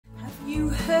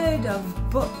heard of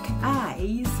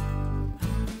Buckeyes?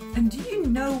 And do you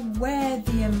know where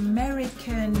the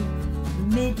American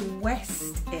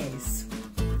Midwest is?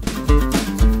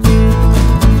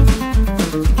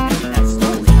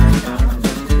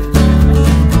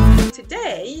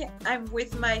 Today, I'm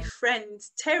with my friend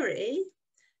Teri,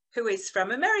 who is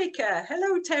from America.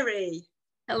 Hello, Teri.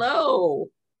 Hello.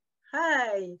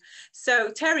 Hi.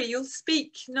 So, Teri, you'll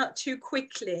speak not too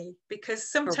quickly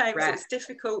because sometimes Correct. It's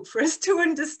difficult for us to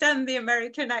understand the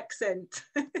American accent.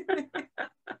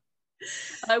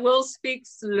 I will speak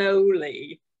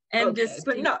slowly and Okay,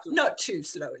 but distinctly. not too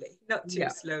slowly. Not too Yeah.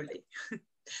 slowly.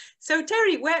 So,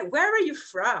 Teri, where are you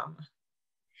from?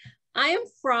 I am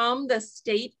from the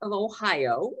state of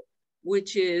Ohio,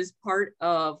 which is part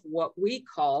of what we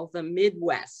call the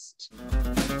Midwest.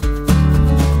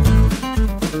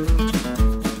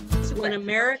 When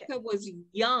America was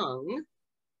young,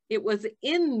 it was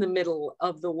in the middle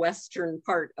of the western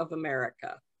part of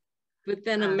America. But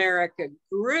then America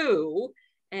grew,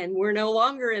 and we're no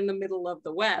longer in the middle of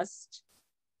the West,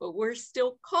 but we're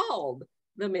still called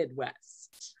the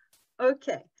Midwest.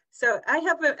 Okay, so I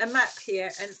have a map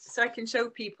here, and so I can show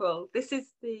people. This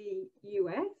is the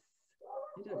US.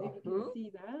 I don't know if you can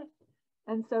see that.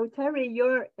 And so, Teri,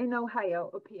 you're in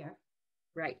Ohio up here.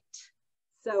 Right.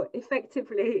 So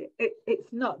effectively,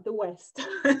 it's not the West.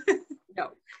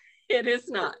 No, it is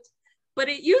not. But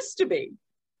it used to be.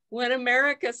 When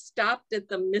America stopped at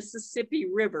the Mississippi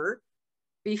River,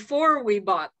 before we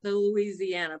bought the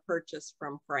Louisiana Purchase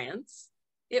from France,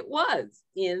 it was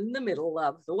in the middle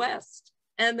of the West,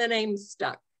 and the name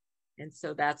stuck. And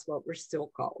so that's what we're still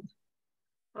called.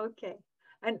 Okay.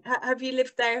 And have you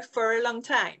lived there for a long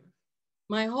time?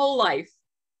 My whole life,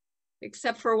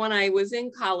 except for when I was in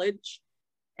college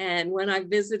and when I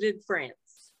visited France.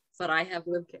 But I have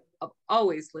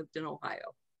always lived in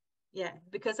Ohio. Yeah,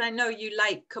 because I know you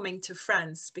like coming to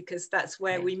France because that's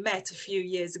where we met a few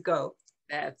years ago.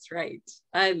 That's right.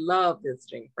 I love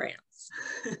visiting France.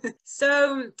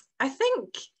 So I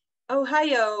think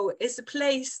Ohio is a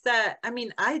place that, I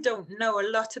mean, I don't know a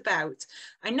lot about.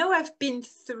 I know I've been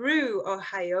through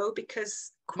Ohio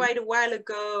because quite a while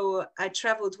ago, I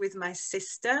traveled with my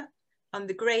sister on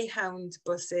the Greyhound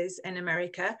buses in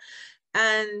America.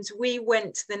 And we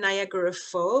went to the Niagara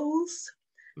Falls.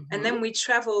 And then we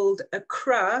traveled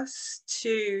across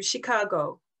to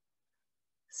Chicago.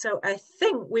 So I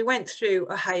think we went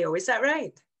through Ohio. Is that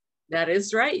right? That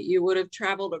is right. You would have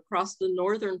traveled across the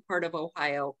northern part of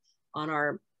Ohio on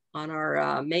our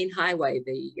main highway,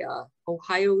 the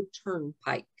Ohio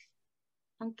Turnpike.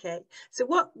 Okay. So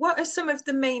what are some of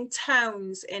the main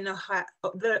towns in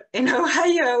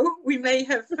Ohio we may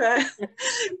have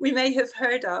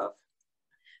heard of?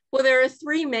 Well, there are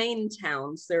three main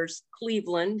towns. There's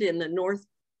Cleveland in the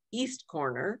northeast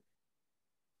corner,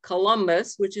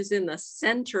 Columbus, which is in the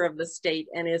center of the state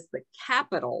and is the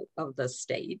capital of the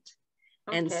state,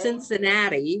 and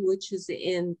Cincinnati, which is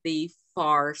in the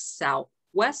far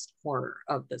southwest corner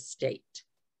of the state.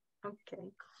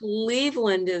 Okay.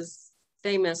 Cleveland is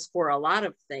famous for a lot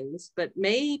of things, but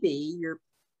maybe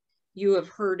you have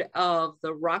heard of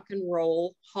the Rock and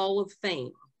Roll Hall of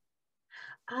Fame.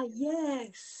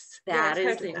 Yes. That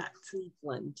is in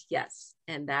Cleveland, yes.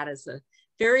 And that is a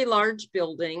very large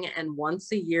building. And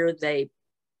once a year, they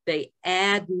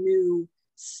add new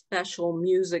special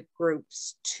music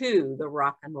groups to the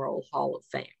Rock and Roll Hall of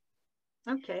Fame.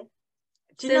 Okay.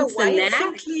 Do you know why it's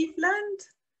in Cleveland?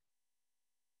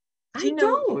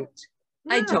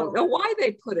 I don't know why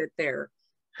they put it there,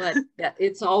 but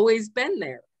it's always been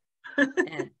there.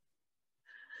 And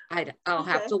I'll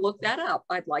have to look that up.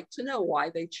 I'd like to know why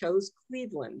they chose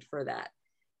Cleveland for that.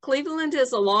 Cleveland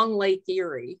is along Lake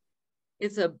Erie.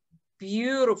 It's a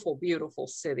beautiful, beautiful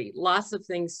city. Lots of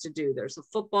things to do. There's a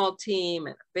football team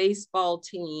and a baseball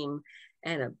team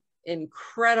and an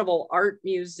incredible art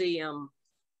museum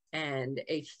and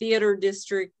a theater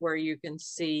district where you can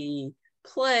see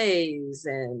plays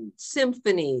and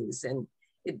symphonies. And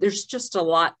there's just a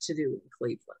lot to do in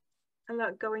Cleveland. A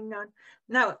lot going on.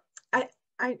 Now,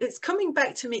 it's coming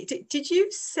back to me. Did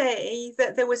you say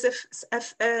that there was a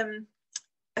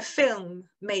film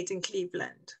made in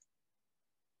Cleveland?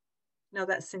 No,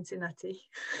 that's Cincinnati.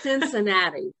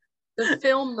 Cincinnati. The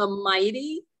film The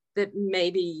Mighty, that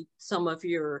maybe some of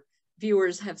your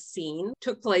viewers have seen,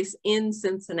 took place in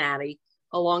Cincinnati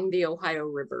along the Ohio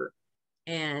River.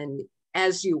 And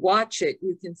as you watch it,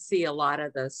 you can see a lot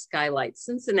of the skylights.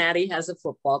 Cincinnati has a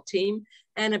football team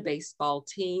and a baseball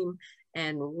team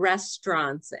and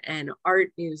restaurants and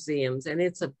art museums. And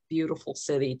it's a beautiful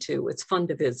city too. It's fun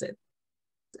to visit.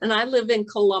 And I live in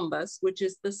Columbus, which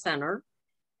is the center,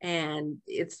 and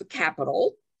it's the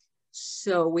capital.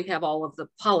 So we have all of the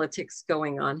politics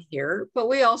going on here, but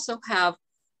we also have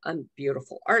a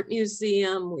beautiful art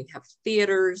museum. We have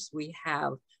theaters. We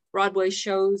have Broadway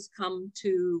shows come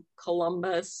to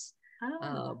Columbus,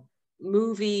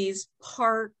 movies,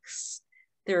 parks.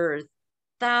 There are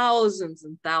thousands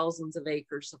and thousands of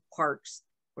acres of parks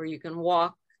where you can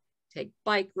walk, take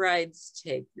bike rides,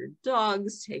 take your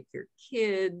dogs, take your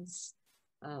kids.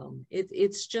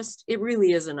 It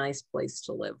really is a nice place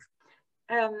to live.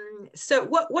 So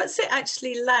what's it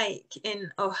actually like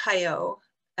in Ohio?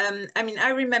 I mean, I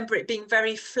remember it being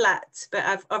very flat, but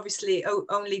I've obviously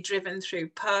only driven through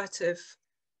part of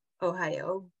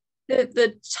Ohio.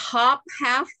 The top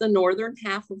half, the northern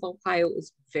half of Ohio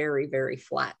is very, very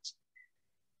flat.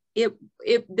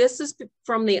 This is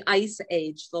from the Ice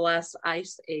Age, the last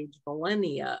Ice Age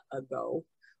millennia ago,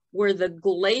 where the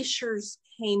glaciers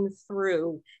came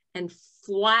through and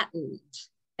flattened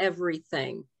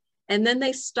everything. And then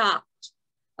they stopped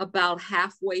about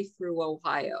halfway through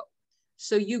Ohio.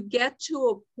 So you get to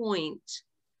a point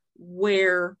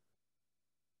where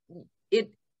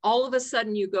all of a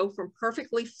sudden you go from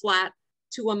perfectly flat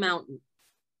to a mountain.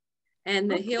 And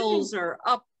the hills are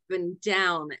up and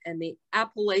down, and the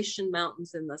Appalachian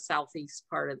Mountains in the southeast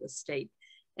part of the state.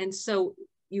 And so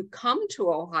you come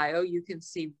to Ohio, you can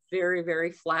see very,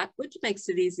 very flat, which makes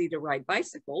it easy to ride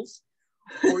bicycles,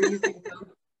 or you can go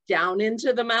down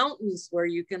into the mountains where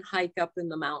you can hike up in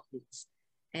the mountains.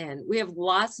 And we have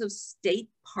lots of state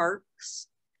parks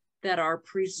that are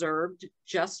preserved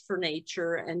just for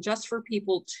nature and just for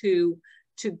people to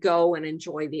go and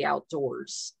enjoy the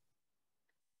outdoors.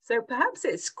 So perhaps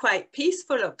it's quite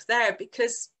peaceful up there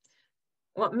because,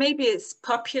 well, maybe it's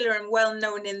popular and well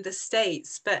known in the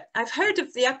States, but I've heard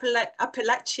of the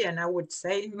Appalachian, I would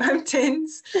say,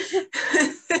 mountains.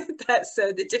 That's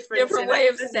the difference. Different way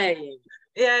of saying.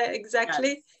 Yeah,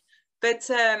 exactly. Yes.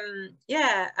 But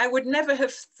yeah, I would never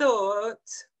have thought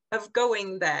of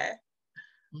going there.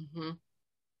 Mm-hmm.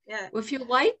 Yeah. Well, if you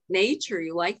like nature,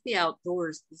 you like the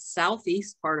outdoors, the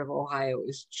southeast part of Ohio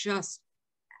is just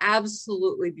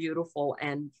absolutely beautiful,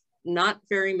 and not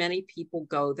very many people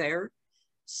go there.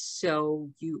 So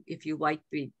if you like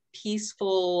being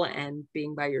peaceful and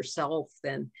being by yourself,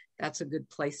 then that's a good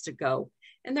place to go.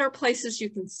 And there are places you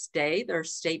can stay. There are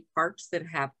state parks that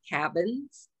have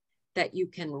cabins that you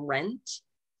can rent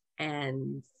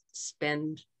and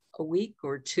spend a week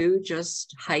or two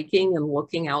just hiking and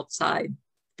looking outside.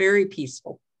 Very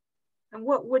peaceful. And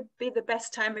what would be the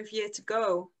best time of year to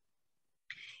go?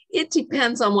 It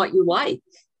depends on what you like.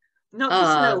 Not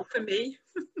the snow for me.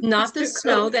 Not the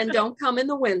snow, then don't come in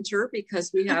the winter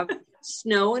because we have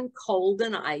snow and cold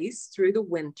and ice through the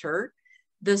winter.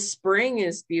 The spring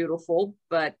is beautiful,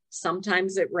 but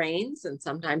sometimes it rains and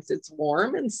sometimes it's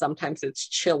warm and sometimes it's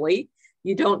chilly.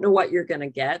 You don't know what you're going to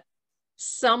get.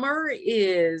 Summer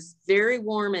is very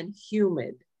warm and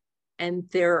humid, and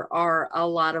there are a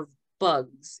lot of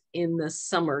bugs in the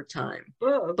summertime,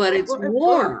 but it's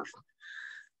warm.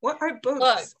 What are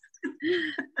bugs?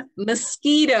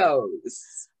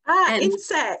 Mosquitoes. And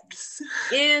insects.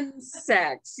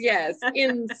 Insects, yes,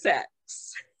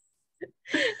 insects.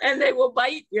 And they will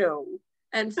bite you.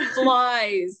 And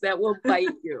flies that will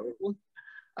bite you.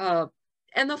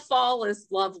 And the fall is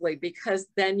lovely because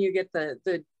then you get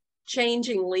the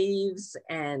changing leaves,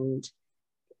 and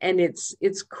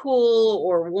it's cool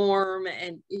or warm,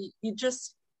 and you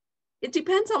just, it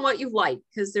depends on what you like,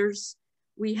 because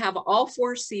we have all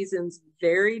 4 seasons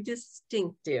very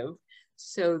distinctive,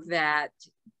 so that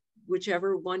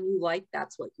whichever one you like,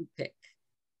 that's what you pick.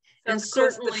 So and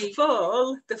certainly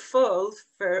the fall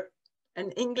for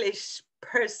an English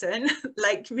person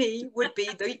like me would be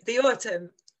the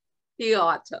autumn. The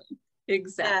autumn,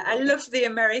 exactly. Yeah, I love the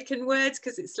American words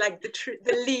because it's like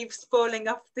the leaves falling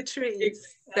off the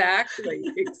trees. Exactly,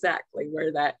 exactly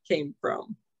where that came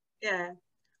from. Yeah,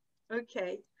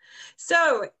 okay.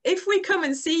 So if we come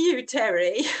and see you,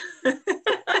 Teri.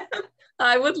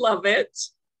 I would love it.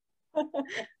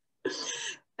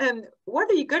 What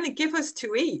are you going to give us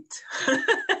to eat?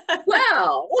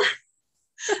 Well,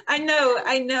 I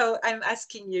know I'm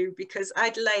asking you because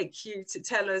I'd like you to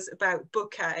tell us about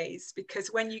Buckeyes, because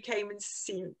when you came to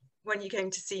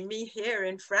see me here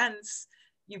in France,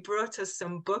 you brought us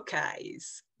some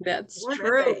Buckeyes. That's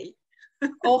true.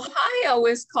 Ohio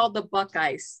is called the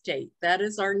Buckeye State. That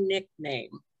is our nickname.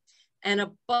 And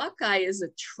a Buckeye is a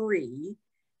tree,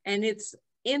 and it's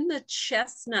in the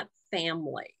chestnut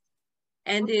family.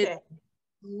 And it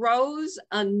grows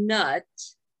a nut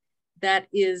that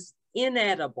is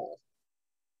inedible.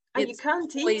 And you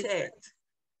can't eat it.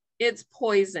 It's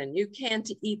poison. You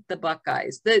can't eat the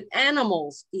Buckeyes. The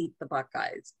animals eat the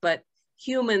Buckeyes, but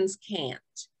humans can't.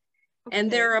 Okay.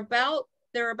 And they're about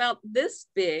this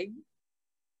big,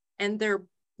 and they're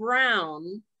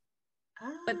brown,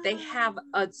 but they have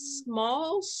a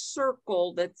small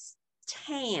circle that's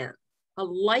tan, a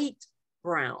light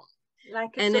brown.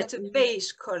 Like a sort of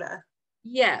beige color.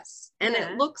 Yes. And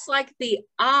it looks like the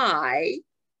eye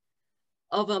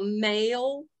of a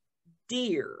male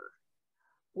deer,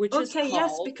 which is called...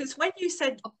 yes, because when you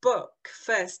said buck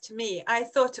first to me, I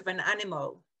thought of an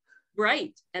animal.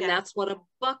 Right. And that's what a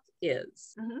buck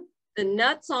is. Mm-hmm. The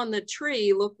nuts on the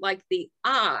tree look like the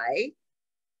eye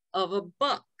of a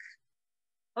buck.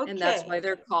 Okay. And that's why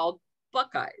they're called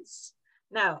Buckeyes.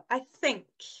 Now, I think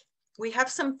we have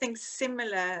something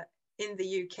similar in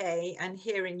the UK and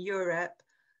here in Europe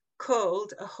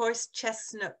called a horse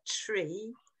chestnut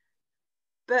tree,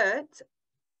 but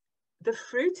the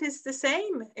fruit is the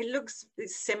same.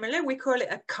 It's similar. We call it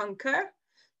a conker,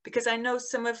 because I know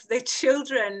some of the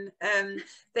children,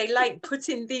 they like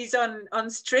putting these on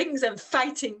strings and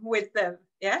fighting with them,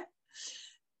 yeah?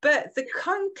 But the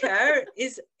conker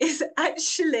is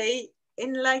actually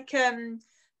in like a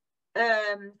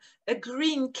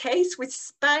green case with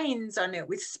spines on it,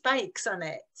 with spikes on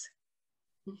it.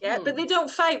 Mm-hmm. Yeah, but they don't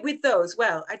fight with those.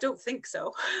 Well, I don't think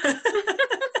so.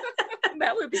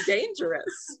 That would be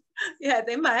dangerous. Yeah,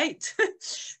 they might.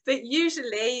 But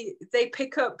usually they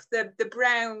pick up the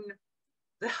brown,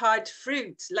 the hard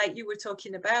fruit, like you were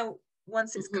talking about,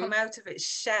 once it's come out of its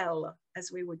shell,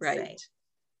 as we would say.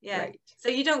 Yeah. Right. So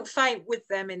you don't fight with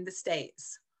them in the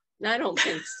States? I don't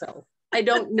think so. I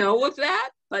don't know of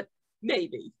that, but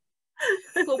maybe.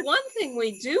 But one thing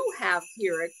we do have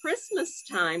here at Christmas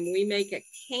time, we make a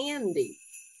candy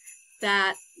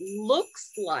that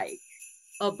looks like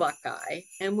a Buckeye,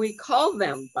 and we call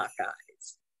them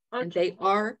Buckeyes. Okay. And they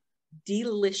are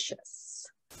delicious.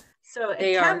 So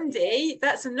a candy,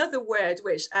 that's another word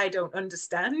which I don't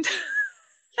understand.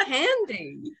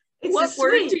 Candy. It's what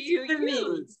word do you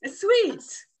use? A sweet.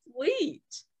 Sweet.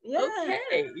 Yeah.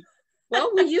 Okay.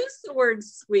 Well, we use the word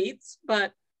sweets,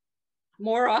 but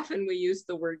more often we use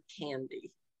the word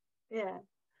candy. Yeah.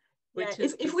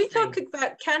 If we talk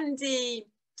about candy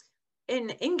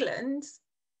in England,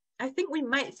 I think we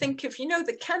might think of,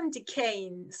 the candy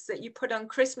canes that you put on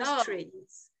Christmas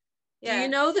trees. Yeah. Do you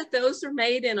know that those are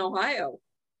made in Ohio?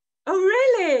 Oh,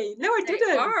 really? No, I didn't.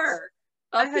 They are.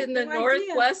 Up in the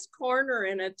northwest corner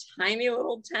in a tiny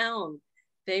little town.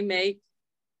 They make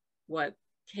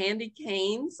candy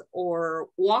canes or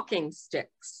walking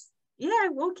sticks. Yeah,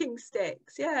 walking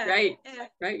sticks. Yeah. Right. Yeah.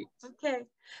 Right. Okay.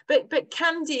 But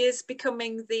candy is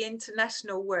becoming the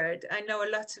international word. I know a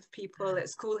lot of people at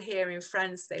school here in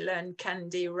France, they learn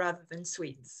candy rather than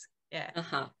sweets. Yeah.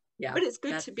 Uh-huh. Yeah. But it's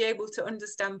good to be able to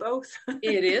understand both.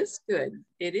 It is good.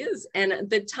 It is. And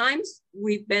the times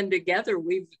we've been together,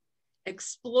 we've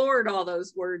explored all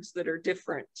those words that are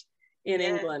different in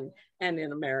England and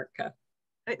in America.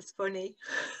 It's funny.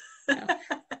 Yeah.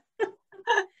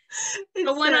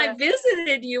 But when I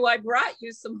visited you, I brought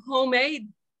you some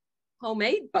homemade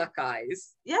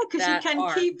Buckeyes. Yeah, because you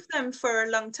can keep them for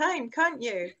a long time, can't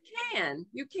you?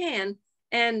 You can.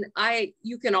 And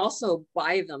you can also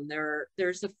buy them.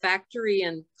 There's a factory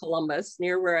in Columbus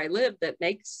near where I live that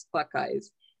makes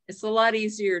Buckeyes. It's a lot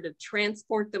easier to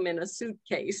transport them in a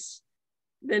suitcase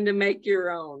than to make your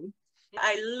own.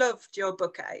 I loved your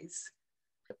Buckeyes.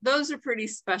 Those are pretty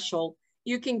special.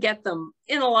 You can get them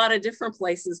in a lot of different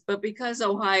places, but because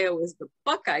Ohio is the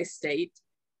Buckeye state,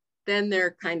 then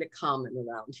they're kind of common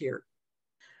around here.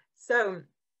 So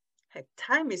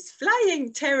time is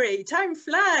flying, Teri. Time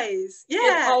flies.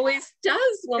 Yeah. It always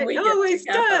does when we get together. It always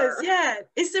does, yeah.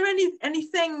 Is there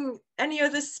any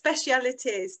other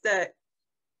specialities that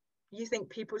you think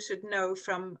people should know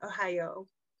from Ohio?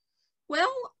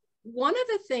 Well, one of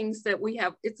the things that we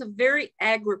have, it's a very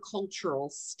agricultural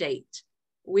state.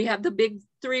 We have the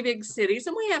three big cities,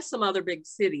 and we have some other big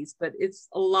cities, but it's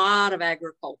a lot of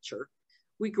agriculture.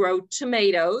 We grow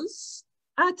tomatoes.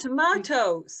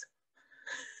 Tomatoes.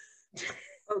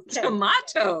 Okay.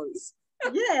 Tomatoes.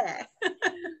 Yeah.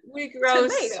 We grow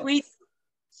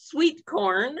sweet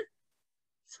corn.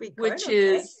 Sweet corn, which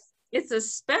is, it's a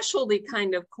specialty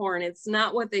kind of corn. It's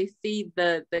not what they feed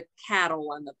the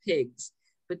cattle and the pigs,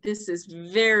 but this is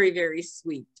very, very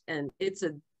sweet. And it's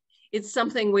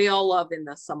something we all love in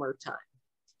the summertime.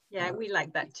 Yeah, we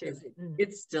like that too.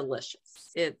 It's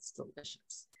delicious. It's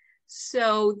delicious.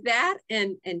 So that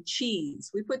and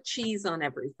cheese. We put cheese on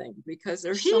everything because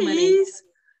there's so many.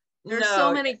 There's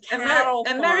so many cattle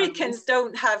Americans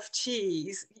don't have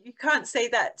cheese. You can't say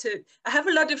that I have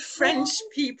a lot of French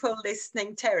people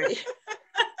listening, Teri.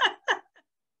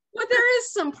 Well, there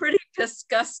is some pretty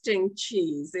disgusting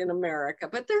cheese in America,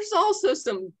 but there's also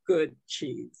some good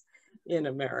cheese in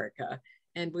America.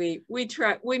 And we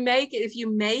make it, if you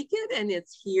make it and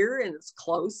it's here and it's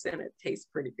close and it tastes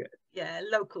pretty good. Yeah,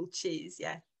 local cheese.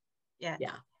 Yeah.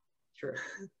 True.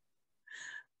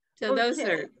 So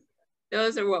Okay.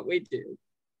 those are what we do.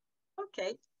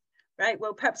 Okay. Right.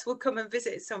 Well, perhaps we'll come and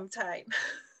visit sometime.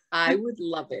 I would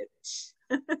love it.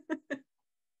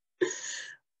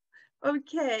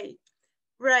 Okay.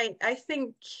 Right. I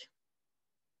think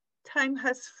time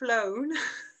has flown.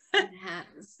 It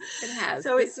has. It has.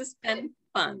 So this has been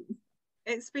fun.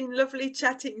 It's been lovely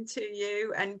chatting to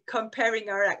you and comparing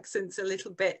our accents a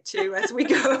little bit too as we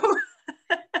go.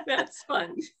 That's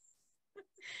fun.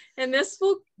 And this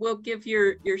will give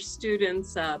your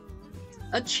students a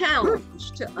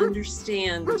challenge to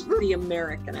understand the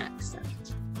American accent.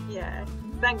 Yeah.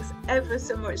 Thanks ever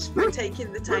so much for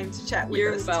taking the time to chat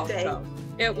with us today.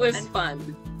 It was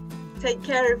fun. Take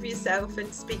care of yourself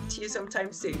and speak to you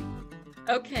sometime soon.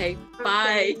 Okay.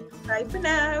 Bye. Bye for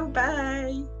now. Bye.